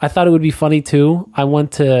I thought it would be funny too. I'm going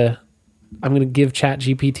to give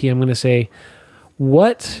ChatGPT, I'm going to say,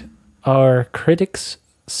 what are critics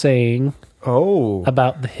saying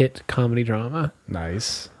about the hit comedy drama?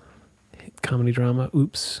 Nice. Hit comedy drama,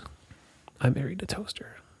 Oops, I Married a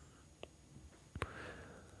Toaster.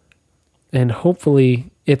 And hopefully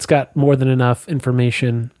it's got more than enough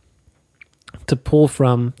information to pull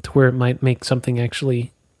from to where it might make something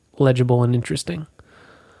actually legible and interesting.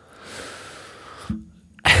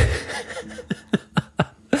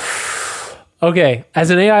 Okay,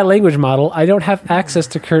 as an AI language model, I don't have access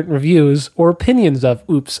to current reviews or opinions of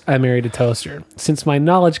Oops, I Married a Toaster, since my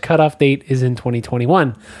knowledge cutoff date is in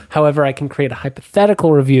 2021. However, I can create a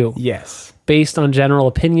hypothetical review. Yes. Based on general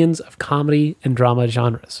opinions of comedy and drama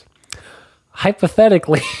genres.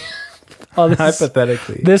 Hypothetically,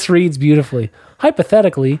 this reads beautifully.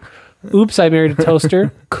 Hypothetically, Oops, I Married a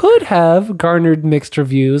Toaster could have garnered mixed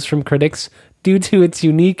reviews from critics due to its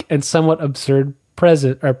unique and somewhat absurd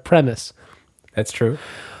premise. That's true.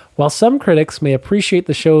 While some critics may appreciate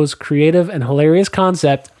the show's creative and hilarious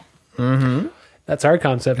concept, that's our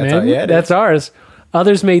concept, man. That's ours.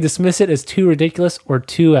 Others may dismiss it as too ridiculous or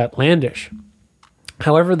too outlandish.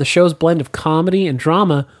 However, the show's blend of comedy and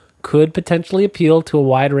drama could potentially appeal to a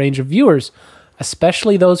wide range of viewers,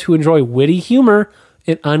 especially those who enjoy witty humor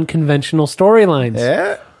and unconventional storylines.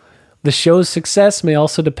 Yeah. The show's success may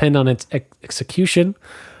also depend on its execution,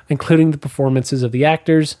 including the performances of the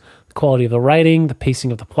actors, the quality of the writing, the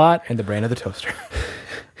pacing of the plot, and the brain of the toaster.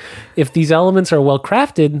 If these elements are well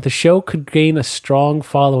crafted, the show could gain a strong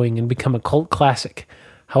following and become a cult classic.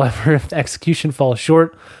 However, if the execution falls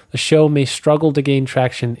short, the show may struggle to gain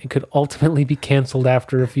traction and could ultimately be canceled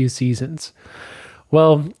after a few seasons.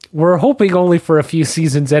 Well, we're hoping only for a few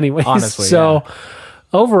seasons anyways. Honestly, so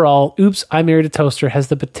overall, Oops, I Married a Toaster has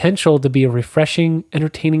the potential to be a refreshing,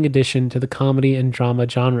 entertaining addition to the comedy and drama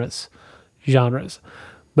genres.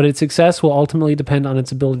 But its success will ultimately depend on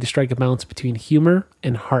its ability to strike a balance between humor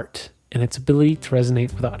and heart, and its ability to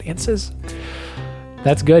resonate with audiences.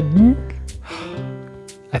 That's good.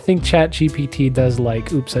 I think ChatGPT does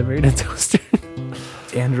like Oops, I Married a Toaster.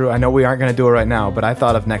 Andrew, I know we aren't going to do it right now, but I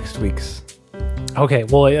thought of next week's. Okay,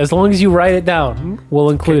 well, as long as you write it down, we'll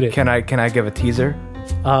include it. Can I give a teaser?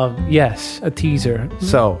 Yes, a teaser.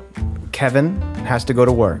 So, Kevin has to go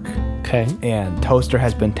to work. Okay. And Toaster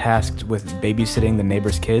has been tasked with babysitting the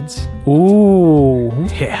neighbor's kids. Ooh.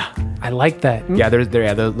 Yeah. I like that. Yeah,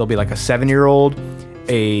 there'll be like a 7-year-old,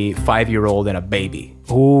 a 5-year-old, and a baby.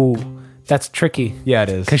 Ooh. That's tricky. Yeah, it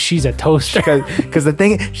is. Because she's a toaster. Because the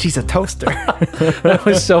thing, she's a toaster. That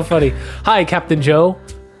was so funny. Hi, Captain Joe.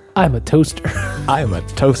 I'm a toaster. I'm a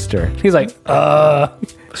toaster. He's like,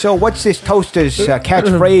 So what's this toaster's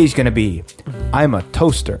catchphrase going to be? I'm a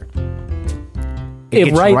toaster. It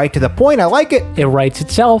gets right to the point. I like it. It writes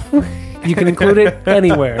itself. You can include it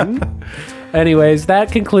anywhere. Anyways,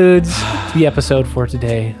 that concludes the episode for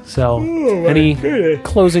today. So, any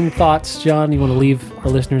closing thoughts, John, you want to leave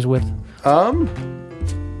our listeners with?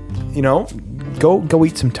 Go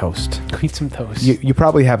eat some toast. Go eat some toast. You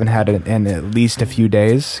probably haven't had it in at least a few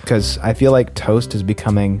days, because I feel like toast is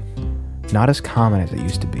becoming not as common as it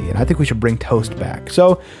used to be, and I think we should bring toast back.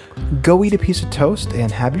 So go eat a piece of toast and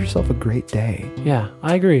have yourself a great day. Yeah,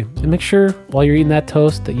 I agree. And make sure while you're eating that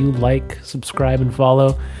toast that you like, subscribe, and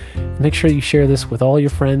follow. Make sure you share this with all your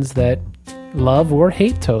friends that love or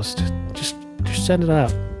hate toast. Just send it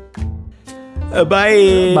out.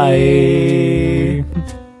 Bye. Bye.